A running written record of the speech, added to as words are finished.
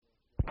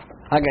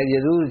اگر یه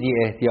روزی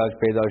احتیاج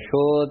پیدا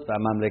شد و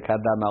مملکت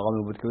در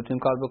مقامی بود که بتونیم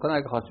کار بکنه،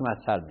 اگه خواستیم از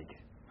سر میگه.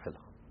 خیلی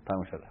خوب،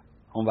 تموم شده.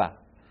 اون وقت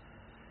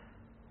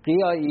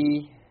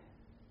قیایی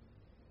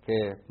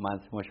که من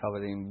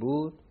مشاور این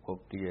بود، خب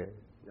دیگه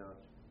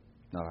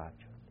ناراحت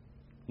شد.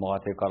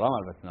 مقاطع کارام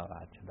البته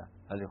ناراحت شدن،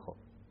 ولی خب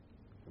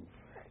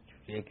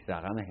یک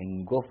رقم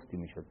هنگفتی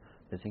میشد.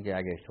 مثل اینکه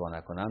اگه اشتباه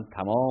نکنم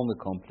تمام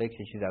کمپلکس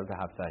چیزی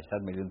در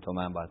 700-800 میلیون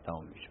تومان باید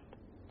تمام میشد.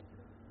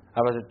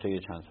 البته تا یه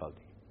چند سال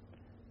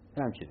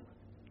دیگه هم چیزی بود.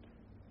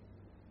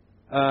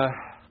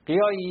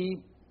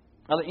 قیایی،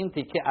 حالا این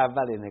تیکه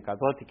اول اینه کرد،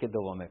 حالا تیکه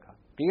دومه کرد.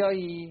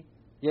 قیایی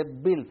یه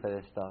بیل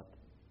فرستاد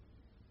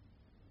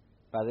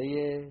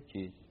برای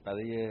چیز،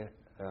 برای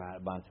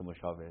بانک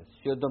مشاور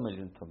 32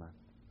 میلیون تومان.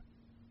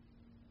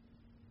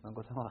 من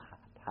گفتم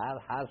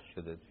هر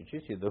شده تو چی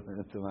 32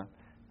 میلیون تومان؟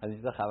 از این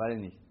چیزا خبری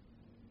نیست.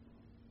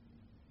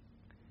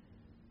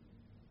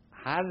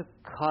 هر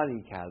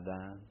کاری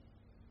کردن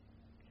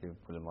که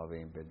پول ما به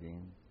این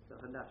بدیم.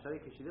 نقشه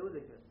کشیده بوده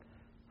که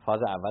فاز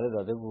اول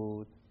داده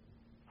بود،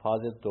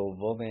 فاز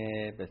دوم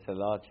به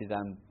اصطلاح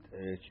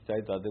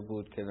چیزایی داده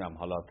بود که هم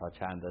حالا تا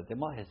چه اندازه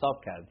ما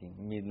حساب کردیم.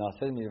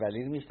 ناصر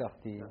میرولی رو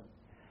میشناختی؟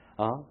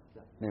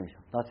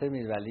 نمیشناخت. ناصر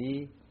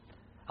میرولی،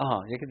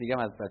 یکی دیگه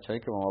از بچه‌ای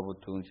که ما بود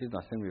تو اون چیز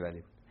ناصر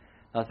میرولی بود.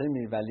 ناصر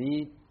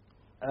میرولی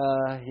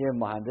یه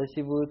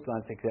مهندسی بود،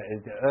 مهندس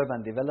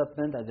urban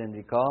development از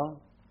امریکا،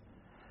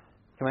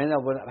 که من این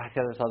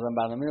حرکت سازمان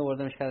برنامه رو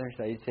بردمش کردمش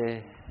رئیس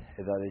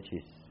اداره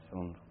چیز،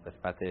 اون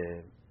قسمت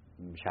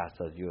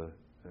شهرسازی و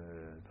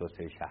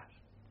توسعه شهر.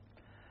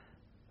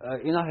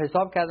 اینا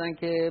حساب کردن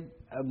که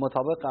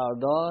مطابق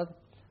قرارداد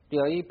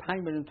قیایی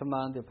 5 میلیون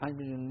تومان یا 5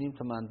 میلیون نیم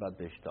تومان باید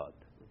بهش داد.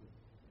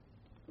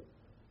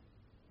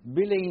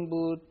 بیل این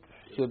بود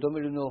 32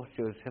 میلیون و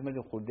 33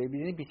 میلیون خورده،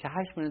 بیدین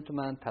 28 میلیون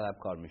تومان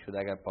طلبکار میشد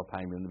اگر با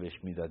 5 میلیون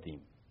بهش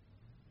میدادیم.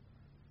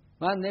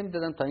 من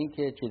نمیدادم تا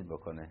اینکه چیز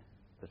بکنه،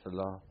 به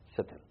اصطلاح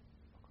ستل.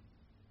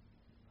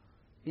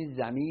 این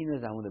زمین و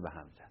زمونه به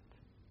هم زد،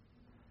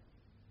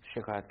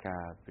 شکایت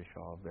کرد به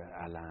شاه، به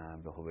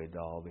علم، به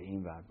هویدا، به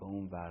این ور به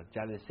اون ور،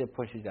 جلسه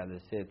پشت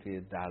جلسه،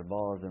 توی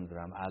دربار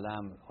نمیدونم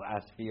علم،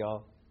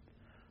 اصفیا،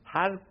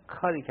 هر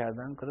کاری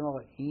کردن. کدوم آقا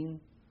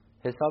این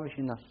حسابش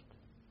این است،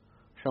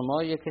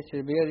 شما یک کسی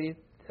رو بیارید،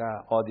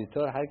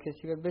 آدیتور هر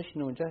کسی رو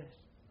بشین اونجا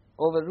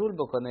اووررول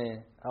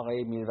بکنه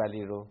آقای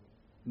میرولی رو.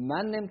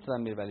 من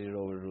نمیتونم میرولی رو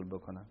اووررول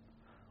بکنم.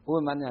 او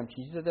به من هم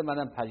چیزی داده،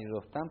 منم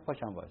پذیرفتم،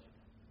 پاشم واسه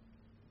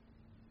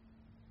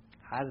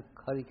هر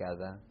کاری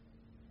کردن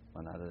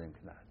ما ندادیم که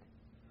ندادیم.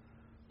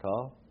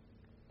 تا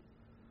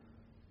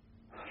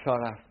شاه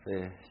رفت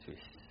به سوئیس،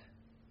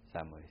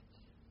 سموریت.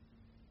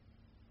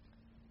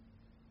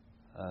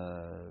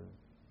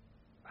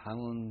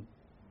 همون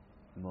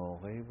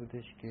موقعی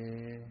بودش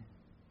که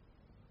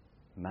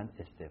من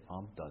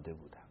استعفام داده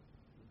بودم.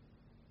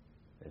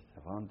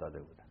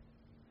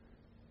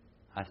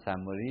 از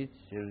سموریت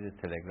یه روز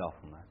تلگراف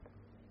اومد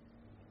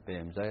به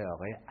امضای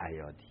آقای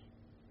عیادی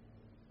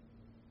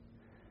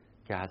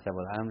که حسب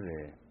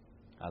الامر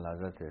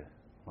اعلیحضرت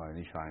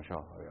معاونی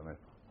شاهنشاه آقای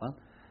امریکا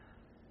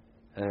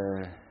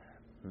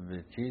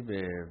به چی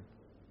به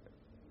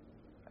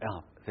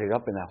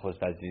تلگراف به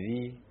نخست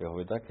وزیری به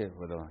هویدا که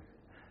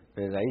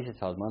به رئیس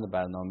سازمان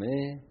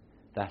برنامه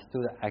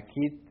دستور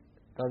اکید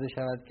داده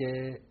شود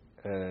که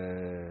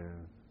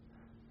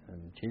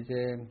چیز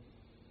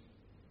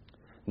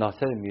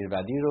ناصر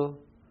میرولی رو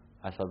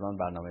از سازمان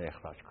برنامه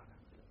اخراج کنه.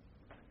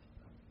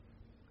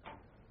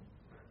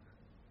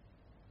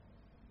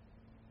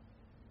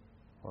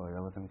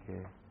 آیا بودم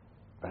که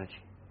برای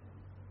چی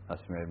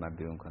ناصر میرولی من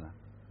بیرون کنم؟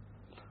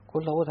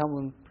 کل لابد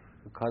همون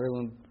کار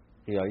اون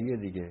قیاییه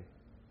دیگه.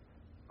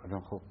 گفتم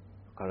خب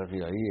کار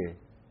قیاییه،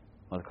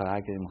 ما کار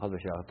هر کی میخواد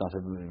بشه. ناصر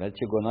میرولی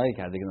چه گناهی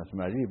کرده که ناصر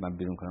میرولی من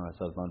بیرون کنم از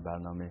سازمان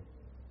برنامه؟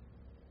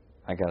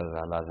 اگر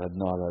حضرت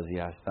ناراضی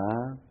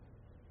هستن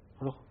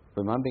خب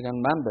به من بگن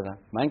من برم.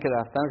 من که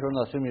رفتم شما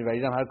ناصر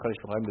میرولی هم هر کارش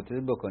بخواید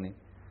بتونید بکنید،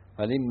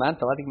 ولی من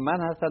تا وقتی که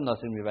من هستم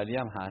ناصر میرولی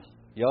هم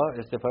هست. یا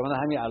استعفا من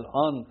همین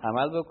الان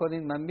عمل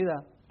بکنید من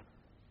میرم.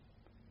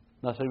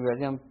 ناصر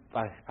میرولی هم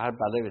هر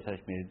بلایی به سرش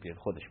میرید بیاد،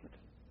 خودش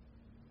میدونه.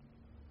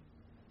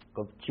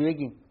 گفت چی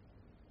بگیم؟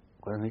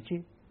 گفتم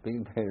چی؟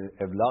 بگیم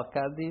ابلاغ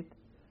کردید،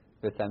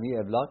 به سمی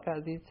ابلاغ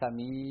کردید.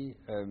 سمی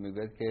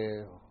میگه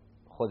که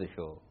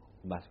خودشو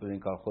مسئول این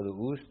کار خود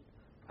اوست،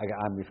 اگه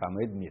امر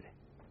میفرمایید میره.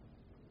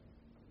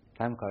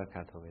 همین کار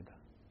کرد هویدا.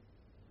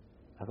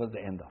 That was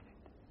the end of it.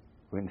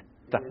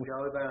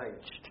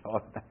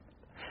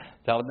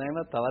 جواب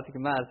نمیاد تا وقتی که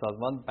من از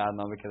سازمان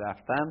برنامه که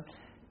رفتم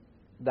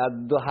در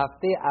 2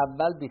 هفته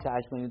اول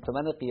 28 میلیون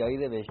تومان قیایی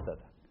رو بهش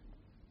دادم.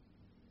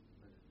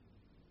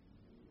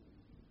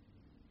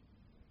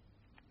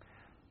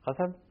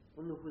 خواستم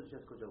اون نفوذش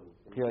از کجا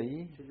بود؟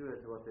 قیایی چه جور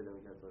ارتباط پیدا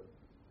می‌کرد با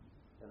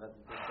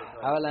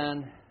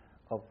اولا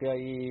خب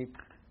قیایی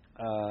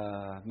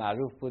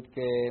معروف بود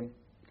که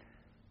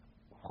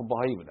خب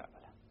باهایی بود.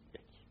 اولا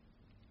یکی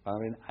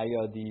بنابراین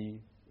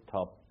عیادی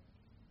تا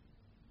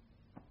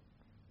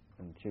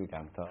چی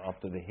بگم تا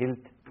آفتاد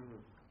هیلت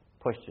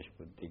پشتش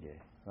بود دیگه.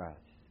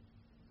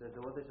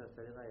 ارتباطش از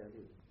طریق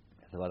عیادی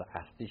ارتباط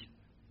اصلیش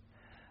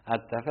از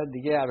طرف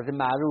دیگه البته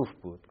معروف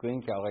بود که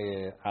این که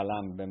آقای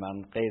علم به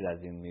من غیر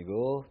از این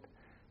میگفت،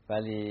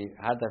 ولی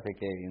هر دفعه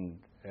که این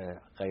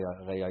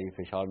غیایی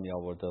فشار می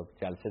آورد و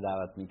جلسه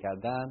دعوت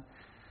میکردن،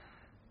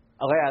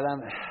 آقای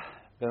علم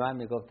به من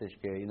میگفتش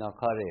که اینا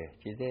کار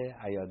چیزه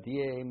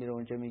عیادیه، این میره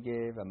اونجا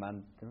میگه و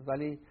من،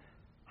 ولی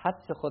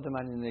حدس خود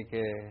من اینه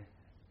که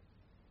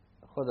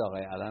خود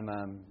آقای علم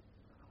هم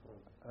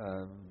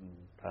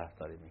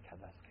طرفداری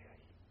میکرد از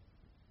غیایی،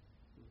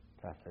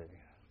 طرفداری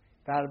میکرد.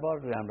 دربار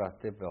رویم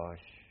رفته باش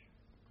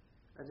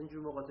از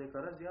اینجور مقاطعه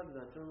کارا زیاد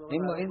بودن، چون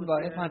این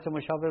باعث من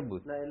مشاور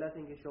بود. نه علت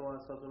اینکه شما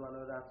از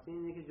سازمان رفتین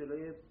اینه که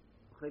جلوی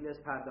خیلی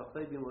از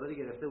پرداختای بیمورد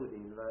گرفته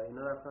بودین و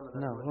اینا رفتن.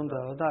 نه اون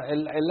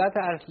علت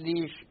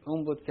اصلیش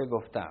اون بود که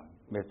گفتم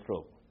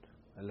مترو بود.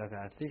 علت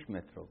اصلیش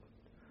مترو بود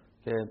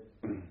که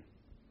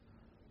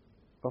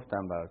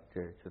گفتم برات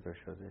که چطور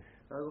شدش.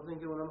 گفتین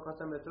که اونا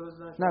می‌خواستن مترو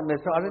بزنن. نه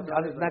مترو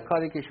آره نه،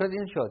 کاری که شد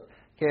این شد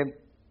که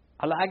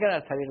حالا اگر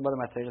از طریق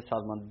طریق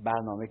سازمان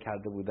برنامه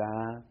کرده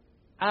بودن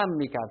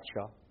میکرد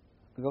شاه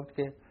میگفت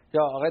که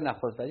یا آقای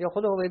نخست یا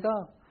خود هویدا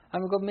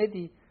هم میگفت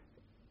مهدی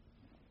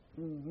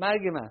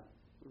مرگ من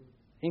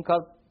این کار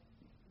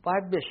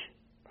باید بشه،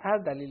 هر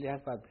دلیلی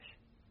هست باید بشه،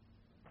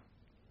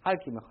 هر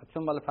کی میخواد،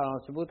 چون مال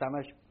فرانسه بود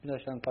همش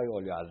میذاشتن پای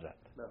اولیاء حضرت.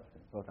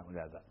 گفتم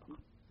اولیاء حضرت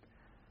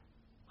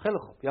خیلی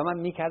خوب، یا من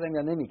میکردم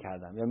یا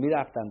نمیکردم یا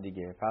میرفتم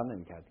دیگه، فرق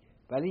نمیکرد،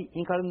 ولی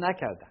این کارو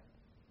نکردم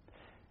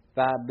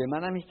و به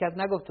منم هیچ کس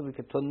نگفته بود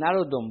که تو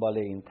نرو دنبال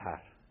این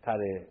تر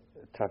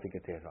ترافیک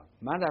تهران.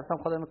 من رفتم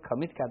خودم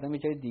کامیت کردم یه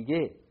جای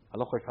دیگه،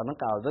 حالا خوشحالانه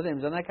قرارداد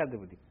امضا نکرده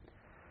بودیم.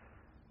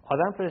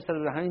 آدم فرستاده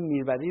بودم، همین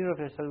میرولی رو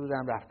فرستاده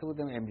بودم، رفته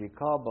بودم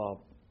امریکا با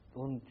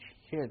اون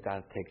چیه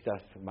در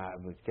تگزاس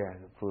مربوط که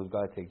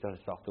فرودگاه تگزاس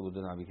ساخته بود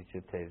اونم که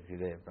چه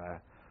تزیره و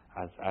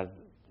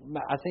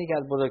اصلا یکی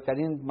از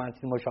بزرگترین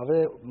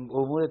مشاور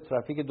امور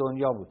ترافیک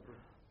دنیا بود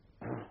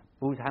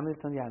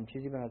همیلتون یه هم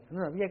چیزی به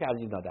نظر یک از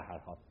این داده هر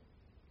حال.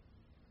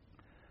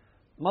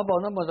 ما با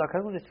اونا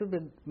مذاکره رسید به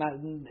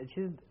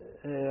چیز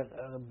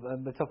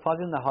به فاز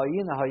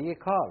نهایی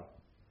کار.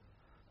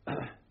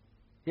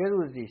 یه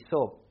روزی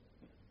صبح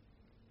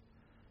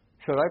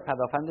شورای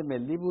پدافند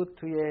ملی بود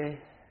توی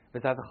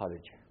وزارت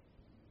خارجه،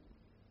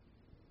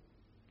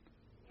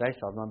 رئیس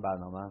سازمان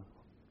برنامه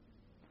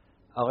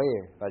آقای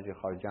وزیر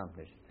خارجه هم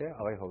نشسته،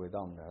 آقای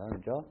هویدا هم دارن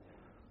اونجا.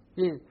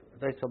 یه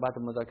رئیس صحبت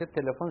مذاکره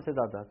تلفن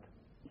صدا داد،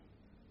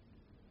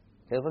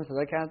 تلفن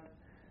صدا کرد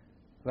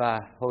و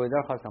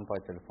هویدا خواستم پای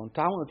تلفن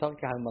تو همون اتاقی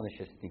که ما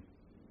نشستیم،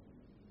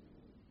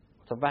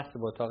 اتاق بحث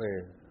با اتاق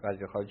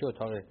وزیر خارجه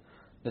اتاق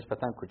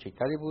نسبتاً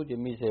کوچکتری بود، یه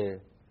میز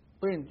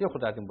یه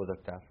خود از این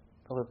بزرگتر،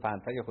 خود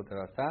پهن‌تر، یه خود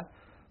درازتر،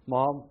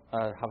 ما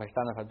 7-8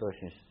 نفر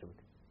دورش نشسته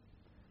بودیم.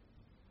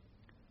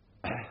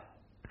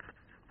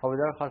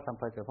 هویدا رو خواستم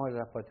پای تلفن،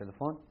 رفت پای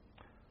تلفن.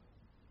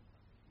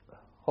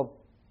 خب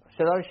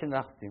صدا رو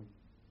شناختیم،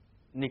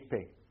 نیک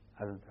پی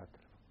از اون طرف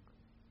تلفن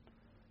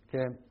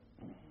که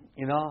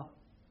اینا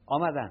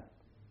آمدن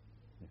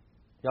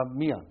یا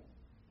میان.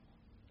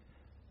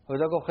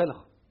 هویدا گفت خیلی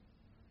خوب.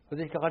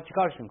 خودش که قرار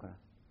چیکارشون کنن؟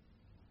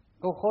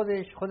 گفت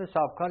خود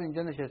صاحبکار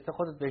اینجا نشسته،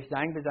 خودت بهش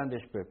زنگ بزن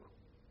بهش بگو.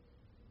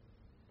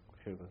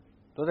 شروع کرد.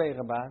 2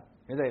 دقیقه بعد،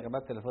 1 دقیقه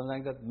بعد تلفن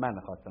زنگ زد، من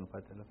خواستم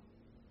پای تلفن.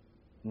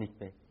 نیک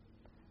پی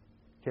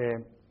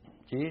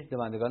که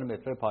دوندگان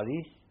مترو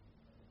پاریس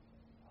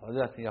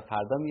حالا یا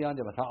فردا میان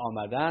یا مثلا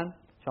آمدن،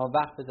 شما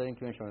وقت بذارین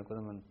که من شما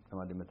کنم من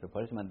اومدم مترو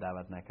پاریس، من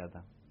دعوت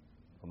نکردم.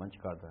 من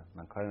چیکار دارم؟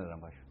 من کاری ندارم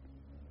باشون.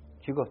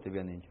 چی گفته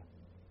بیان اینجا؟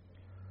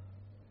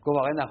 گفت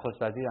آقای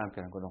نخست وزیر هم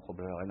کردن. گفتم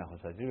خب آقای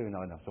نخست وزیر ببین،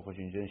 آقای نخست خوش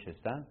اینجا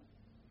نشستن،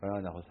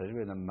 آقای نخست وزیر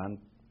ببینم من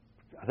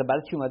اصلا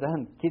برای چی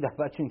اومدن؟ کی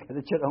دعوتشون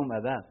کرده؟ چرا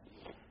اومدن؟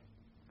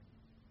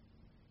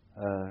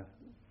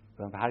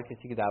 هر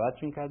کسی که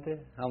دعوتشون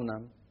کرده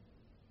همونم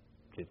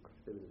چیز کن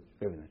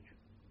ببینم چون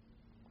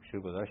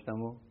شروع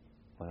گذاشتم و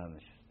خودم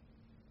نشست.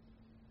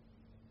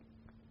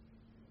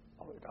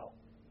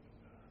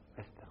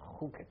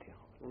 خوب کتی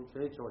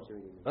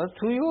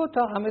توی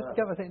اتاق همه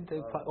که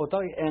مثلا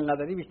اتاق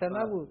انقدری بیشتر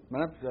نبود،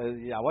 من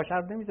یواش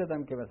حرف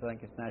نمی‌زدم که مثلا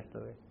کسی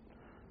نشنوه.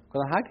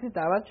 گفتم هر کسی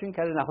دعوتشون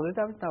کرده، نخواد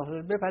دعوت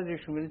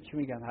بپذیرشون، ببینید چی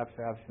میگن،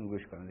 حرفشون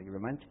گوش کنن دیگه. به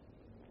من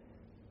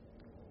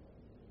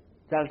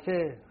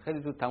جلسه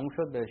خیلی زود تموم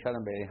شد، به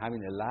شدم به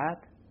همین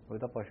علت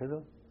بودا پاشد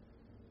و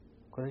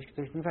گفتش که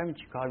توش میفهمی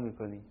چی کار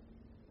میکنی؟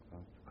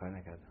 کار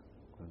نکردم.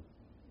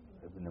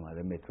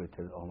 نماده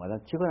مترو اومدن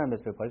چی کنم؟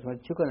 مترو پاریس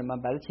اومدن چی کنم؟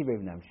 من برای چی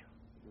ببینمشون؟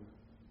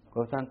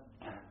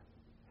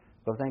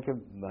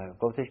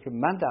 گفتش که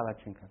من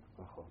دعوتشون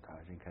کردم. خب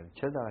دعوتشون کردی؟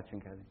 چرا دعوتشون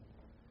کردی؟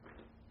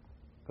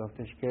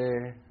 گفتش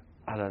که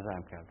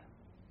علازم کردم.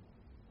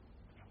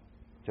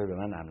 چرا به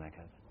من امر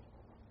نکردم؟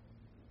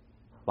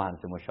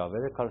 مهندس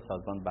مشاور کار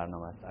سازمان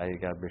برنامه است.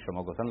 اگر به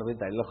شما گفتن لابد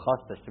دلیل خاص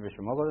داشته به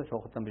شما گفتن، شما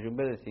خودتون بهشون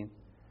برسین.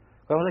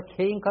 گفتم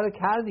کی این کارو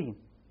کردین؟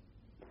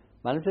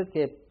 معلوم شد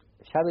که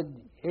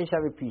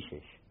شب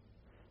پیشش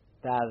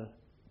در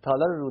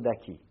تالار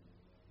رودکی،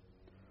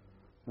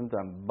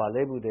 نمیدونم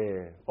باله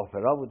بوده،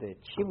 اپرا بوده،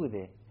 چی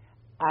بوده،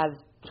 از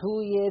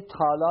توی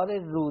تالار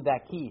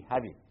رودکی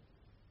حبیب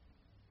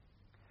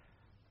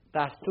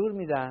دستور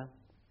میدن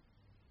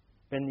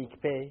به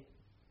نیکپی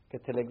که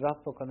تلگراف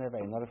بکنه و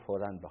اینا رو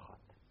فوراً بخواد،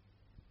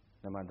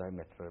 نماینده‌های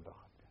مترو رو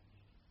بخواد.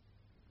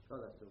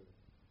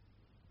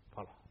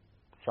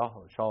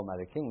 شاه و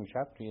ملکه اون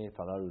شب توی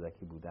تالار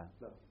رودکی بودن.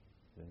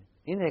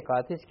 این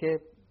حکایتی است که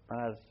من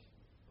از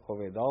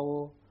هویدا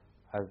و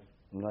از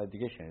اونهای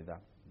دیگه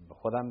شنیدم،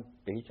 خودم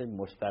به هیچ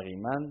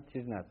مستقیما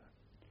چیز ندارم.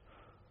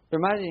 به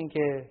من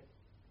اینکه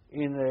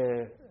این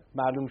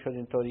معلوم شد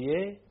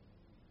اینطوریه،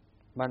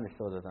 من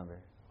استفاده دادم به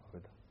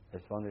هویدا،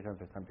 استفاده داشتم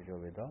فرستم پیش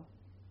هویدا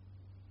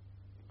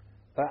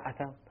و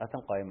حتم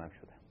قایمم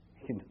شدم.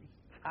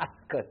 هر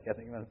کاری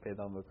کردن که من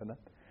پیدا بکنم.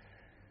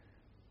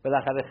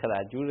 بالاخره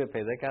خرجور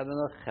پیدا کردن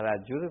و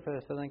خرجور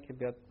فرستادن که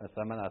بیاد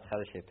مثلا من از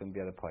خر شیطون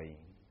بیاره پایین.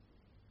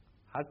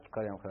 هر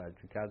کاری هم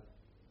خرجور کرد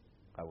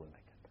قبول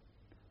نکرد.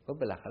 و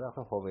بالاخره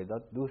آخه هویدا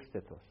دوست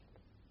توست،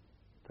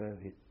 تو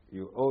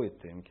you owe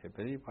it to him که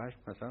بری باش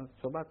مثلا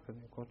صحبت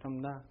کنیم.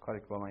 گفتم نه، کاری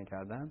که با من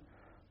کردن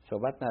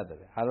صحبت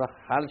نداره. هر وقت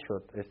حل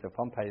شد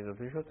استفام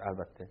پذیرفته شد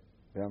البته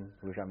بیام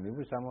روشم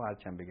میبوسم و هر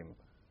چند بگه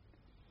میکنم.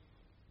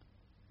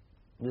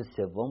 روز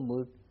سوم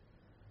بود،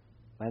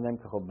 من دیدم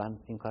که خب من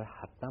این کار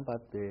حتما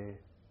باید به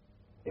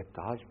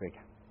ابتهاج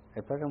بگم.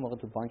 ابتهاج موقع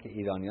تو بانک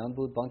ایرانیان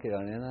بود. بانک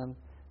ایرانیان هم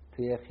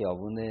توی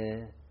خیابون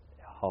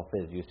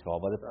حافظ یوسف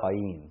آباد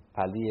پایین،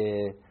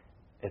 پلی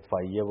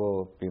اطفائیه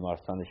و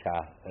بیمارستان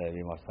شهر،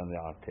 بیمارستان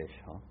ارتش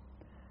ها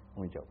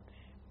اونجا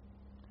بودش.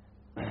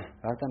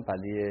 رفتم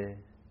پلی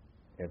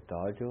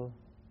ابتهاج و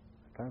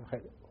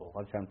خیلی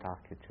اوقاتش هم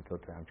تحقیق چطور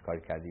تو همچه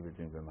کاری کردی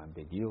بدونی به من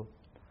بگی و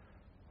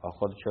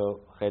خودشو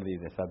خیلی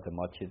نسبت به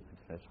ما چیز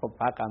میدونست. خب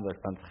حق هم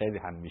داشت. من خیلی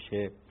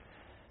همیشه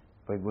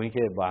بگویی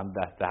که با هم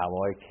دست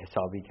هوای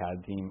حسابی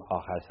کردیم.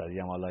 آخر سری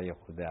هم حالا یه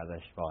خود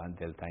ازش واقعا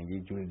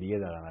دلتنگی جور دیگه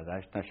دارم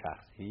ازش، نه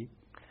شخصی.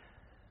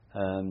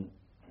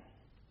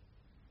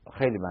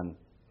 خیلی من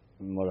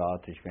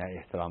مراعاتش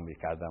احترام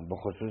میکردم، به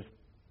خصوص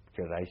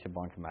که رئیس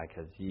بانک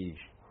مرکزی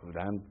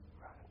بودن.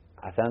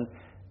 اصلا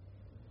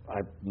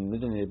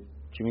میدونی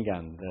چی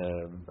میگن،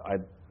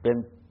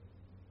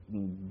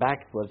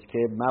 بکت باز که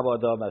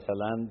مبادا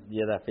مثلا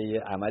یه دفعه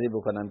عملی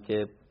بکنم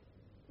که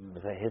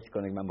مثلا حس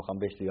کنه که من میخوام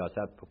بهش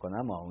ریاست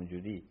بکنم و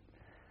اونجوری.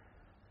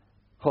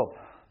 خب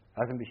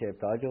رفتم پیش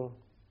ابتهاج و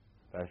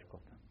برش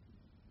گفتم.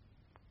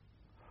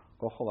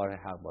 گفت خب آره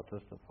حق با تو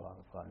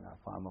استفاده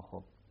نفع، اما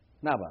خب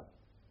نباید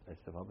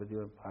استفاده بدی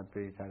و باید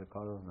بری سر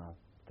کار رو، نه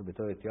تو به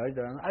تو احتیاج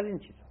دارن از این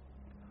چیزا.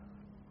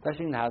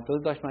 داشت این هر دو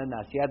داشت من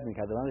نصیحت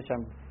میکرد، من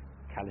داشتم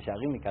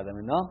کلشقی میکردم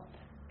اینا.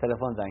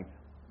 تلفن زنگ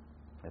زد،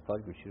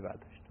 ابتهاج گوشی رو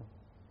برداشت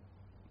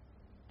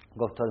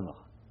گفت تو رو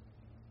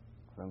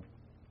میخوام.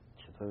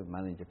 چطور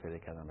من اینجا پیدا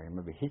کردم؟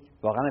 من به هیچ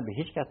واقعا به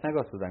هیچ کس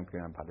نگفته بودم که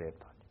من پدر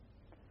ابتهاج.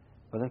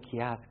 گفتم کی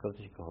هست؟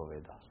 گفتش که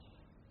هویداست.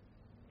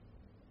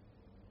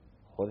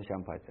 خودش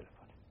هم پای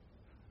تلفن.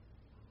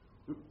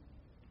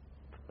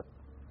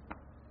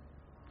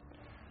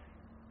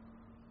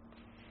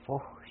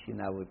 فحشی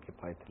نبود که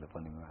پای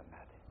تلفنی من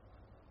نده.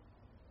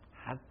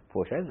 هر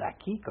فحشای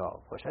ذکی که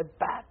فحشای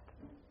بد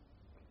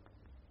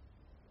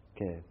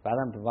که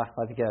بعدم تو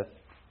وقتی که از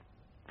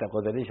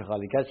قدرتش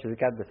خالی کرد شروع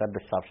کرد به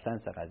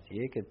سابستنس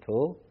قضیه که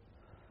تو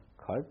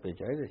کارت به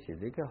جای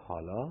رسیده که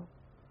حالا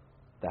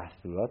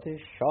دستورات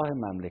شاه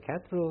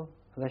مملکت رو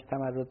ازش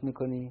تمرد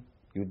میکنی.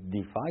 you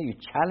defy, you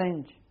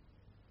challenge.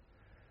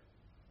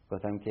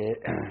 گفتم که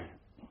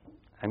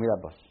امیر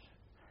عباس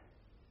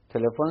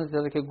تلفن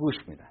زده که گوش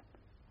میدن،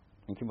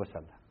 این که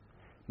مسلم.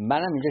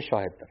 منم اینجا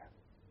شاهد دارم،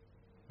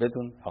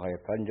 بدون آقای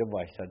ابتهاج اینجا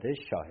وایساده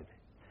شاهده.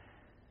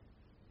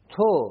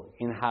 تو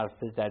این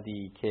حرف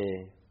زدی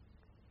که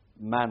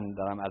من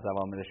دارم از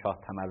اوامر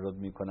شاه تمرد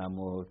میکنم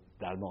و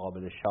در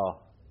مقابل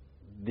شاه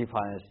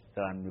دیفانس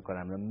دارم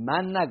میکنم،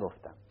 من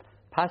نگفتم.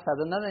 پس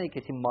فردا نداری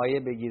کسی مایه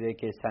بگیره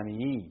که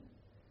سمیعی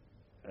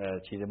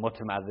چیز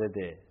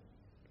متمرده.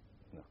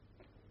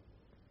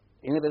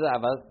 اینو بذار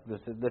اول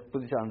let's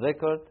put it on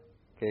record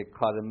که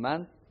کار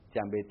من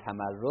جنبه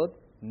تمرد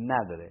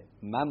نداره.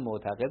 من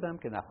معتقدم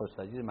که نخست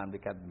وزیر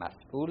مملکت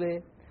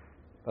مسئوله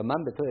و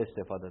من به تو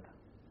استفاده دادم.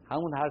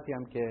 همون حرفی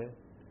هم که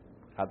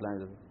قبلا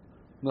زدم.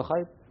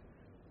 میخوای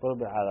برو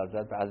به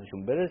عرضت به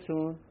ازشون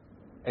برسون،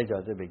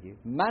 اجازه بگیر.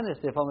 من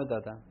استفاده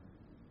دادم.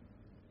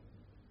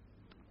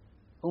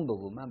 اون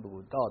بگو من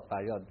بگو، داد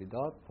فریاد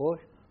بیداد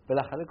پشت.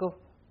 بالاخره گفت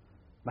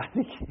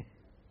بعدی که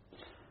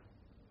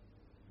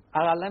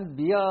اقلا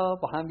بیا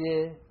با هم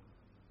یه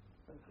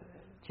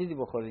چیزی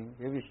بخوریم،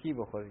 یه ویسکی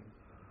بخوریم.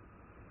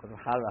 گفتم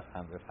هر وقت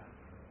هم بفرم.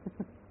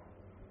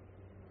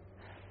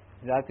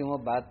 رفتیم و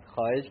بعد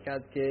خواهش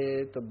کرد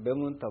که تو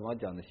بمون تا ما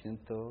جانشین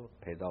تو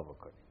پیدا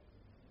بکنیم.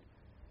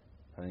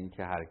 این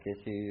که هر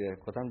کسی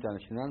گفتم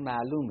جانشینان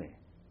معلومه،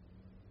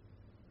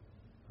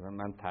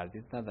 من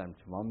تردید ندارم،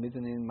 شما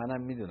میدونین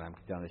منم میدونم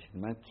که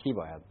جانشین من کی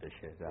باید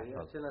بشه.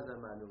 چه نظر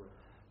معلومه؟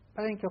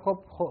 برای اینکه خب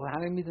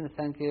همه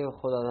میدونستن که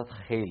خداداد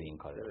خیلی این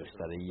کار دوست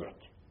داره.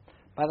 یک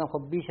بعدم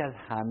خب بیش از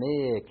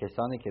همه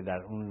کسانی که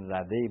در اون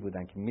رده‌ای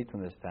بودن که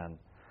میتونستن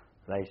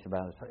رئیس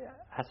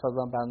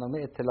اساساً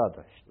برنامه اطلاع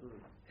داشت.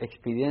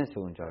 اکسپریانس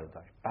اونجا رو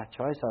داشت،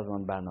 بچهای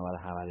سازمان برنامه رو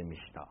همه رو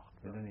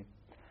میشناخت، میدونید.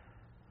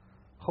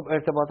 خب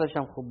ارتباطش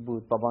هم خوب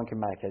بود، با بانک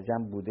مرکزی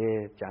هم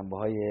بوده،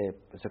 جنبه‌های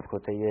مثل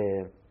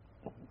کته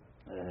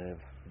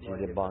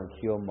چیز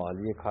بانکی و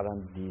مالی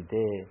کارم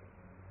دیده.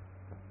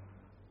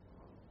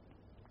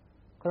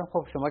 گفتم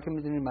خب شما که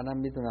میدونید منم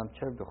میدونم،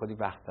 چرا به خودی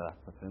وقت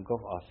طرف میکنید؟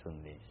 گفت آسون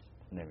نیست،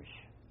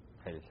 نمیشه،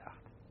 خیلی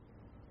سخت.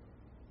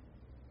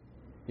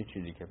 یه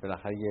چیزی که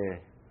بالاخره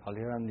یه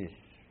حالی هم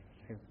نیست،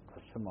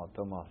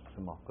 2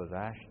 ماه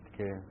گذشت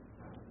که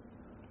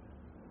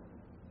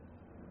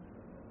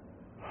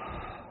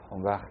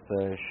اون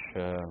وقتش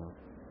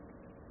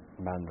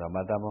من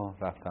آمدم و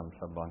رفتم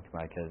مثلا بانک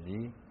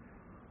مرکزی.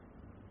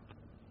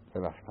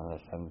 ببخش من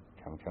اصلا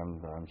کم کم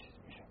دارم چیز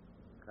میشه.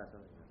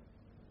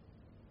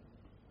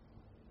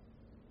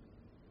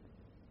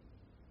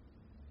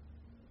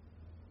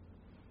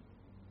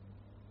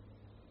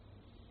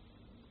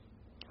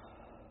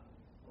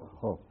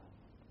 خب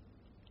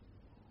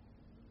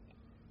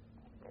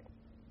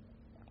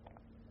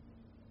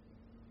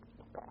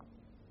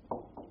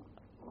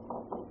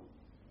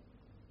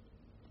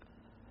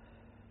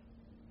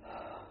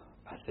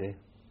بسه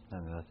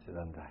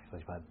نمی‌رسیدم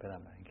درستش باید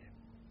برم برای اینکه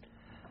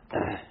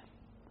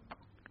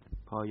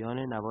پایان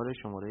نوار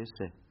شماره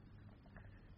 3.